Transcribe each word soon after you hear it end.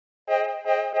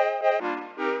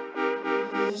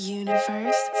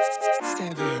Universe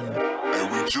 7.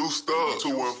 And we juiced up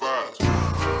 215.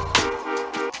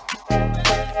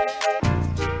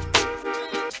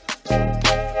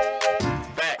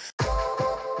 Facts.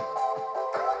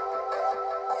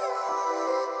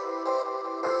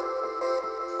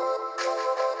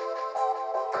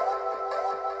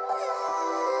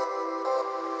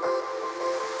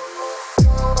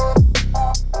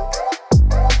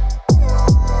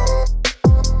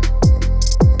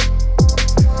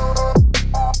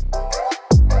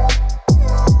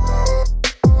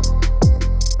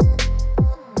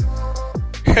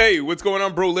 Hey, what's going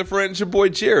on, bro? Liferent? It's your boy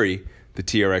Jerry, the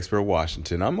TR Expert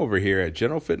Washington. I'm over here at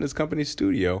General Fitness Company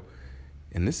Studio,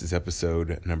 and this is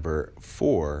episode number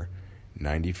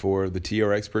 494 of the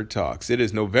TR Expert Talks. It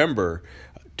is November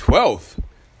 12th,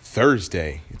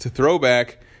 Thursday. It's a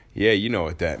throwback. Yeah, you know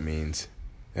what that means.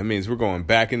 That means we're going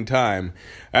back in time.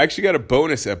 I actually got a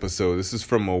bonus episode. This is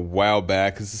from a while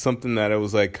back. This is something that I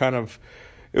was like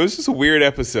it was just a weird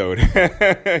episode.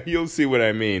 You'll see what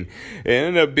I mean. It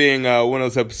ended up being one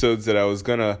of those episodes that I was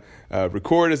going to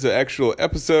record as an actual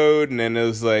episode, and then it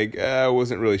was like I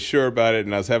wasn't really sure about it,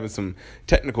 and I was having some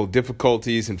technical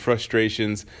difficulties and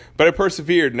frustrations, but I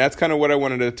persevered, and that's kind of what I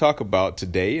wanted to talk about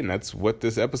today, and that's what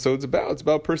this episode's about. It's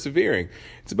about persevering.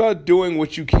 It's about doing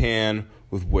what you can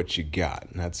with what you got,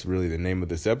 and that's really the name of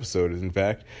this episode, in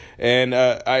fact. And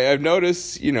I've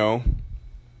noticed,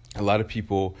 a lot of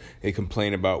people, they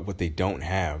complain about what they don't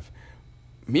have.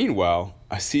 Meanwhile,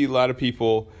 I see a lot of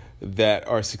people that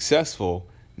are successful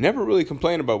never really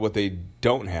complain about what they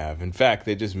don't have. In fact,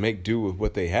 they just make do with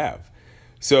what they have.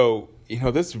 So,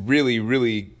 that's really,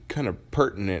 really kind of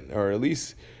pertinent, or at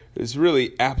least it's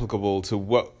really applicable to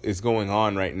what is going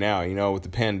on right now. With the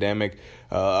pandemic,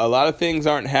 a lot of things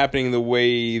aren't happening the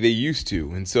way they used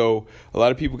to. And so a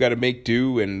lot of people got to make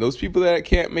do. And those people that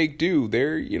can't make do,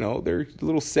 they're a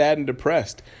little sad and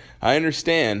depressed. I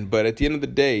understand. But at the end of the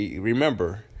day,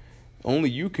 remember, only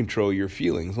you control your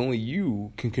feelings. Only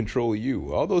you can control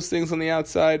you. All those things on the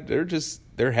outside,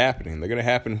 they're happening. They're going to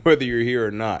happen whether you're here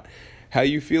or not. How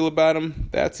you feel about them,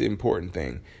 that's the important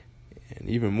thing. And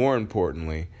even more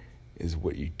importantly is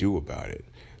what you do about it.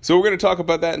 So we're going to talk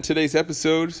about that in today's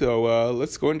episode. So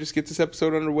let's go and just get this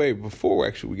episode underway. Before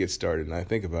we get started and I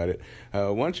think about it,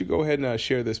 why don't you go ahead and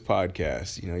share this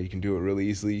podcast? You can do it really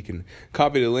easily. You can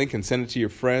copy the link and send it to your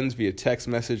friends via text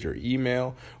message or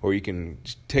email, or you can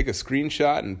take a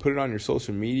screenshot and put it on your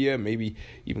social media, maybe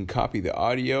even copy the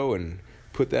audio and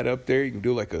put that up there. You can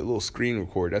do like a little screen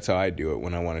record. That's how I do it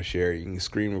when I want to share. You can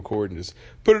screen record and just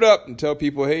put it up and tell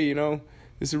people, hey,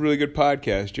 this is a really good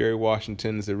podcast. Jerry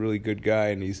Washington is a really good guy,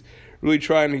 and he's really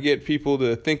trying to get people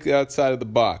to think outside of the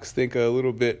box, think a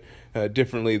little bit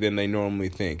differently than they normally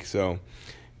think. So,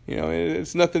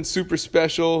 it's nothing super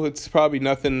special. It's probably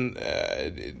nothing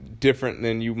different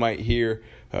than you might hear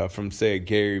from, say, a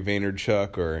Gary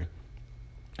Vaynerchuk or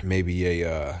maybe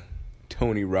a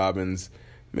Tony Robbins.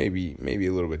 Maybe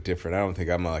a little bit different. I don't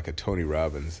think I'm like a Tony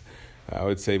Robbins. I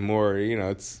would say more,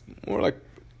 it's more like,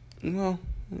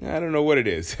 I don't know what it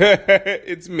is.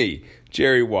 It's me,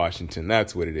 Jerry Washington.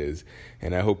 That's what it is.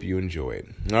 And I hope you enjoy it.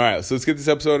 All right, so let's get this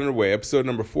episode underway. Episode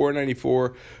number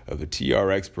 494 of the TR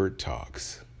Expert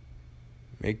Talks.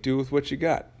 Make do with what you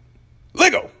got.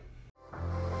 Lego!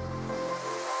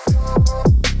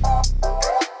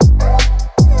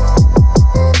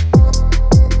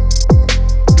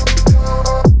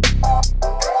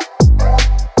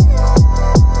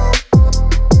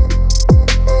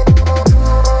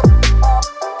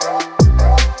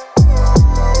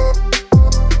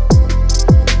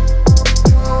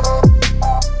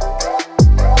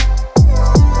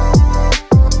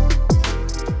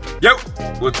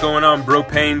 What's going on,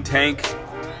 Propane Tank?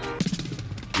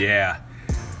 Yeah,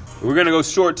 we're going to go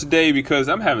short today because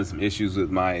I'm having some issues with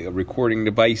my recording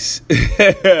device.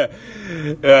 And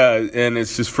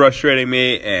it's just frustrating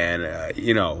me. And,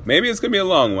 maybe it's going to be a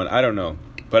long one. I don't know.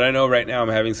 But I know right now I'm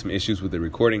having some issues with the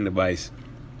recording device.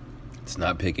 It's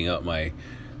not picking up my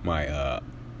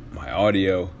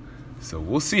audio. So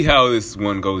we'll see how this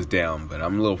one goes down. But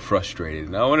I'm a little frustrated.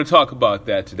 And I want to talk about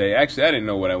that today. Actually, I didn't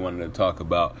know what I wanted to talk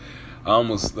about. I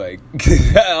almost I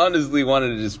honestly wanted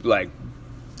to just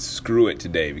screw it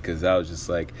today, because I was just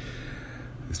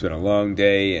it's been a long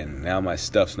day and now my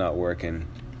stuff's not working.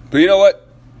 But you know what?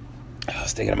 I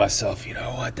was thinking to myself,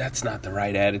 that's not the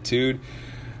right attitude.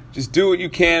 Just do what you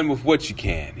can with what you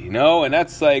can, and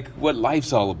that's what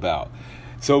life's all about.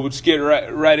 So we'll just get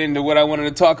right into what I wanted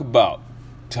to talk about.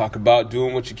 Talk about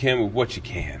doing what you can with what you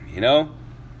can,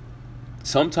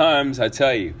 Sometimes I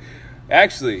tell you,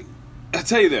 actually, I'll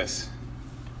tell you this.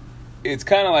 it's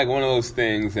kind of like one of those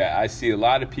things that I see a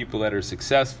lot of people that are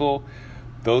successful.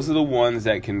 Those are the ones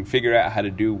that can figure out how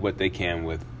to do what they can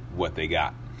with what they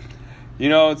got.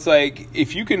 It's like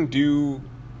if you can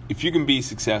be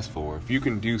successful, or if you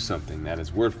can do something that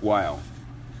is worthwhile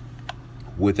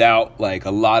without like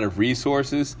a lot of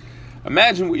resources,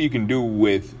 imagine what you can do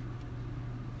with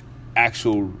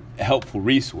actual helpful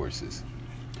resources.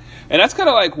 And that's kind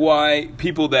of like why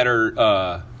people that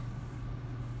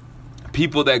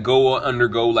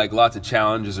undergo like lots of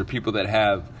challenges, or people that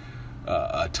have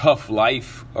a tough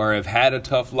life or have had a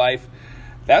tough life,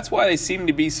 that's why they seem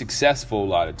to be successful a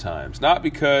lot of times. Not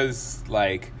because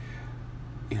like,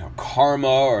 karma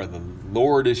or the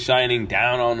Lord is shining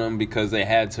down on them because they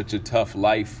had such a tough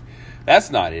life. That's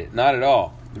not it. Not at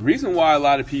all. The reason why a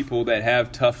lot of people that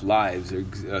have tough lives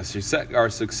are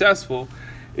successful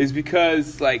is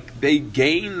because like they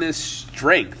gain this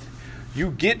strength.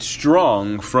 You get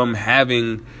strong from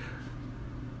having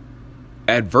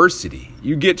adversity.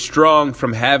 You get strong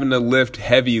from having to lift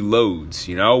heavy loads,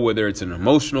 whether it's an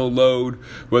emotional load,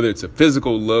 whether it's a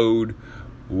physical load,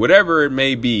 whatever it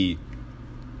may be.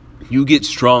 You get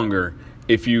stronger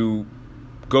if you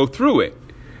go through it.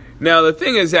 Now, the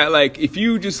thing is that, like, if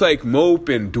you just, like, mope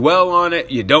and dwell on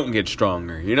it, you don't get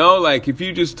stronger, Like, if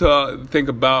you just think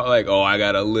about, like, oh, I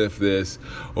got to lift this,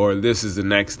 or this is the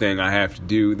next thing I have to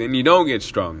do, then you don't get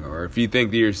stronger. Or if you think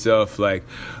to yourself, like,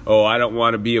 oh, I don't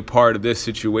want to be a part of this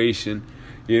situation,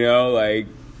 like,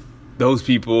 those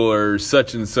people are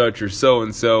such and such or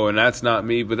so-and-so, and that's not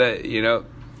me, but that,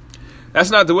 that's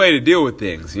not the way to deal with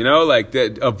things, like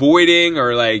that avoiding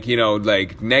or like,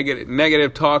 like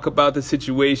negative talk about the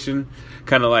situation,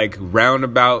 kind of like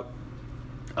roundabout.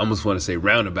 I almost want to say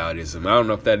roundaboutism. I don't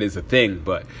know if that is a thing,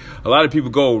 but a lot of people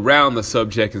go around the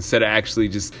subject instead of actually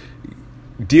just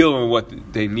dealing with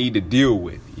what they need to deal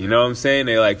with. You know what I'm saying?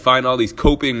 They like find all these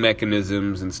coping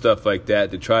mechanisms and stuff like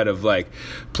that to try to like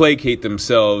placate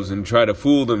themselves and try to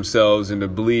fool themselves into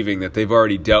believing that they've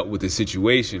already dealt with the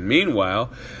situation. Meanwhile,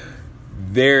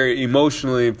 they're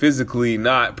emotionally and physically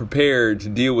not prepared to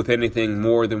deal with anything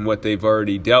more than what they've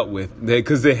already dealt with,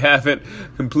 because they haven't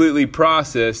completely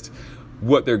processed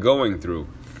what they're going through.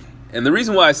 And the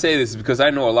reason why I say this is because I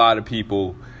know a lot of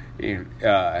people, and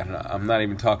I'm not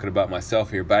even talking about myself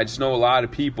here, but I just know a lot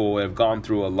of people have gone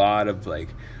through a lot of like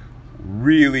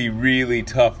really, really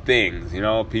tough things.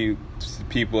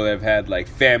 People that have had like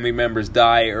family members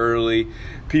die early,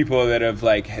 people that have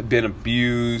like been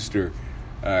abused or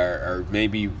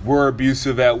maybe were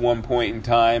abusive at one point in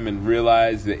time and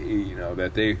realized that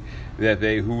that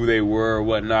they who they were or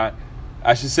whatnot.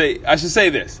 I should say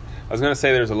this. I was going to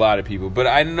say there's a lot of people, but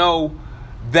I know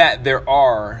that there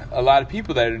are a lot of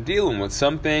people that are dealing with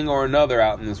something or another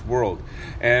out in this world.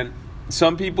 And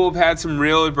some people have had some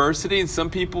real adversity, and some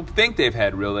people think they've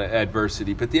had real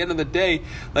adversity. But at the end of the day,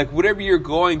 like whatever you're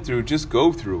going through, just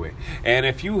go through it. And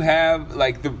if you have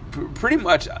like pretty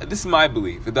much, this is my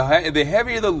belief, the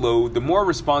heavier the load, the more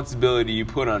responsibility you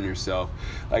put on yourself.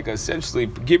 Like essentially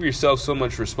give yourself so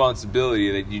much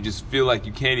responsibility that you just feel like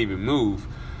you can't even move.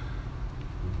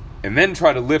 And then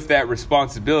try to lift that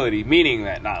responsibility, meaning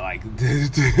that not like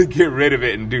to get rid of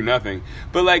it and do nothing,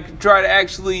 but like try to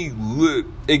actually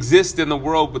exist in the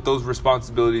world with those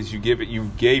responsibilities you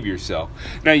gave yourself.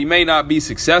 Now, you may not be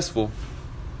successful,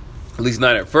 at least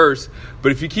not at first,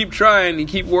 but if you keep trying, you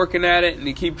keep working at it, and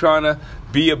you keep trying to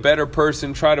be a better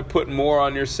person, try to put more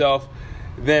on yourself,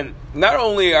 then not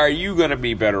only are you going to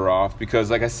be better off, because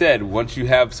like I said, once you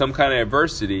have some kind of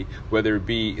adversity, whether it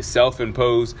be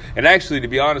self-imposed, and actually to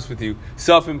be honest with you,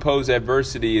 self-imposed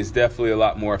adversity is definitely a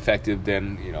lot more effective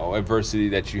than adversity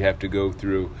that you have to go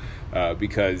through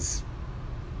because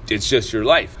it's just your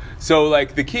life. So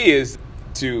like the key is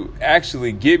to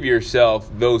actually give yourself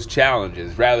those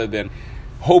challenges rather than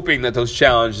hoping that those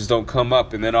challenges don't come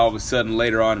up and then all of a sudden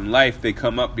later on in life they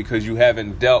come up because you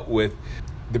haven't dealt with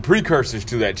the precursors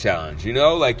to that challenge.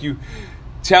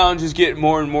 Challenges get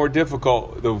more and more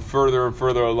difficult the further and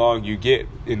further along you get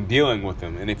in dealing with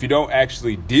them. And if you don't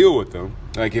actually deal with them,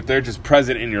 like if they're just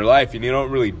present in your life and you don't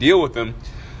really deal with them,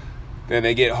 then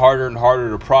they get harder and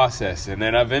harder to process. And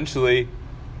then eventually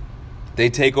they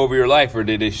take over your life, or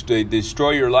they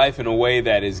destroy your life in a way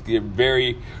that is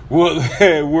very,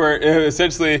 where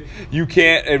essentially you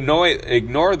can't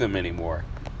ignore them anymore.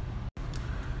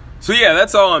 So yeah,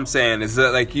 that's all I'm saying, is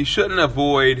that like you shouldn't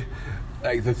avoid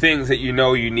like the things that you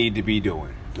need to be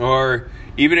doing. Or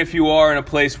even if you are in a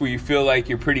place where you feel like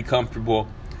you're pretty comfortable,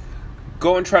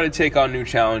 go and try to take on new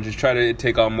challenges, try to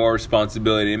take on more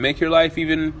responsibility and make your life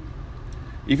even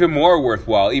more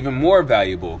worthwhile, even more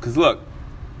valuable. Because look,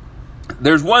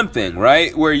 there's one thing,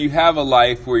 right, where you have a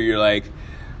life where you're like,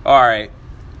 all right,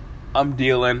 I'm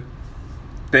dealing.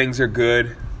 Things are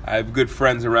good. I have good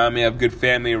friends around me. I have good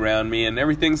family around me, and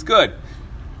everything's good.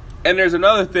 And there's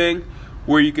another thing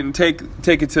where you can take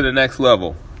it to the next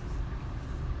level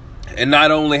and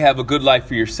not only have a good life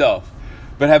for yourself,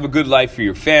 but have a good life for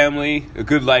your family, a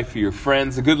good life for your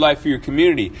friends, a good life for your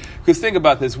community. Because think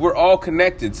about this, we're all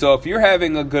connected. So if you're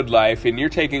having a good life and you're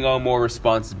taking on more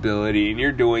responsibility and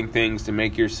you're doing things to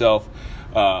make yourself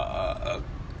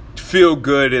feel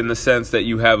good in the sense that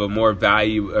you have a more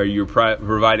value, or you're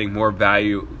providing more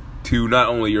value to not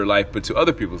only your life but to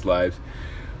other people's lives,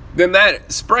 then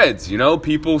that spreads.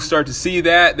 People start to see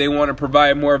that. They want to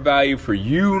provide more value for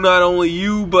you, not only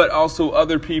you, but also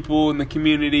other people in the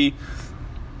community.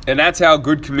 And that's how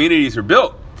good communities are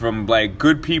built, from like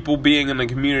good people being in the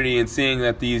community and seeing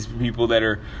that these people that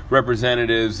are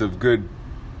representatives of good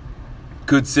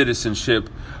citizenship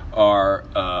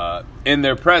are in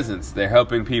their presence. They're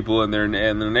helping people in their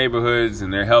neighborhoods,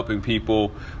 and they're helping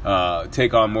people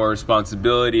take on more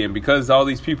responsibility. And because all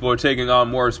these people are taking on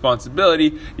more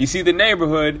responsibility, you see the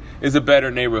neighborhood is a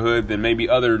better neighborhood than maybe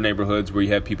other neighborhoods where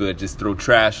you have people that just throw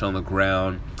trash on the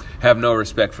ground, have no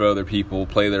respect for other people,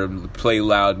 play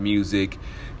loud music,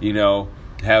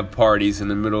 have parties in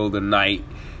the middle of the night,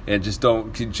 and just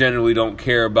generally don't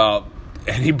care about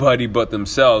anybody but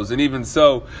themselves. And even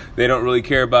so, they don't really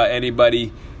care about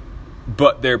anybody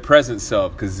but their present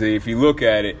self, because if you look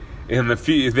at it,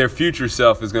 their future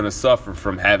self is going to suffer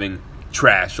from having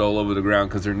trash all over the ground,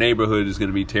 because their neighborhood is going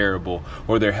to be terrible,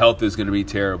 or their health is going to be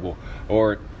terrible,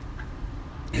 or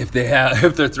if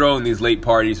they're throwing these late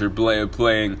parties or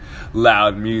playing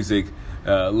loud music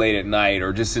late at night,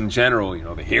 or just in general,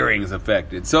 the hearing is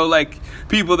affected. So like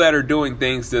people that are doing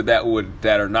things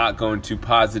that are not going to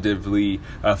positively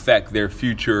affect their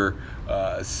future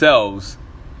selves,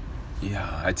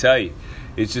 I tell you,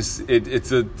 it's just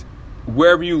it's a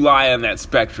wherever you lie on that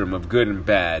spectrum of good and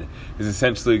bad is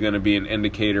essentially going to be an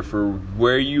indicator for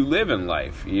where you live in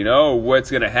life.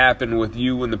 What's going to happen with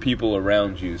you and the people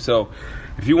around you. So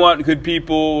if you want good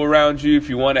people around you, if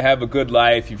you want to have a good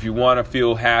life, if you want to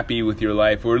feel happy with your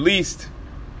life, or at least,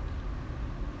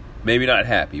 maybe not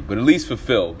happy, but at least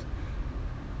fulfilled,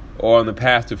 or on the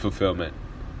path to fulfillment,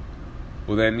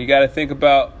 well then you got to think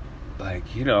about,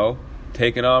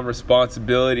 taking on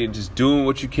responsibility and just doing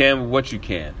what you can with what you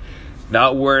can.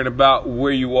 Not worrying about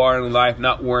where you are in life,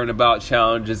 not worrying about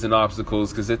challenges and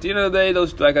obstacles, because at the end of the day,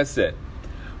 those, like I said,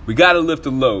 we got to lift a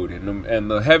load,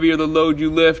 and the heavier the load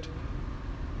you lift,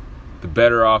 the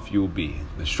better off you'll be,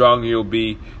 the stronger you'll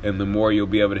be, and the more you'll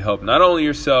be able to help not only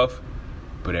yourself,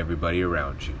 but everybody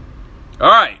around you. All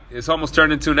right, it's almost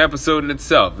turned into an episode in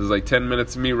itself. It's like 10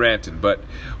 minutes of me ranting, but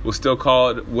we'll still call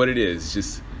it what it is,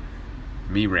 just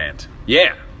me rant.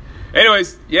 Yeah.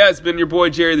 Anyways, it's been your boy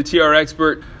Jerry, the TR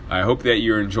Expert. I hope that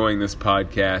you're enjoying this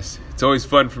podcast. It's always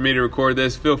fun for me to record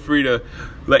this. Feel free to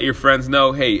let your friends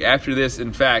know, hey, after this,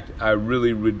 in fact, I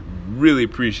really would really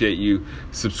appreciate you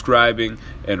subscribing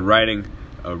and writing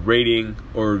a rating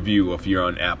or review if you're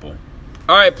on Apple.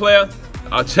 All right, playa,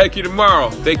 I'll check you tomorrow.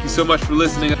 Thank you so much for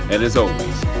listening. And as always,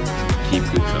 keep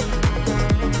good company.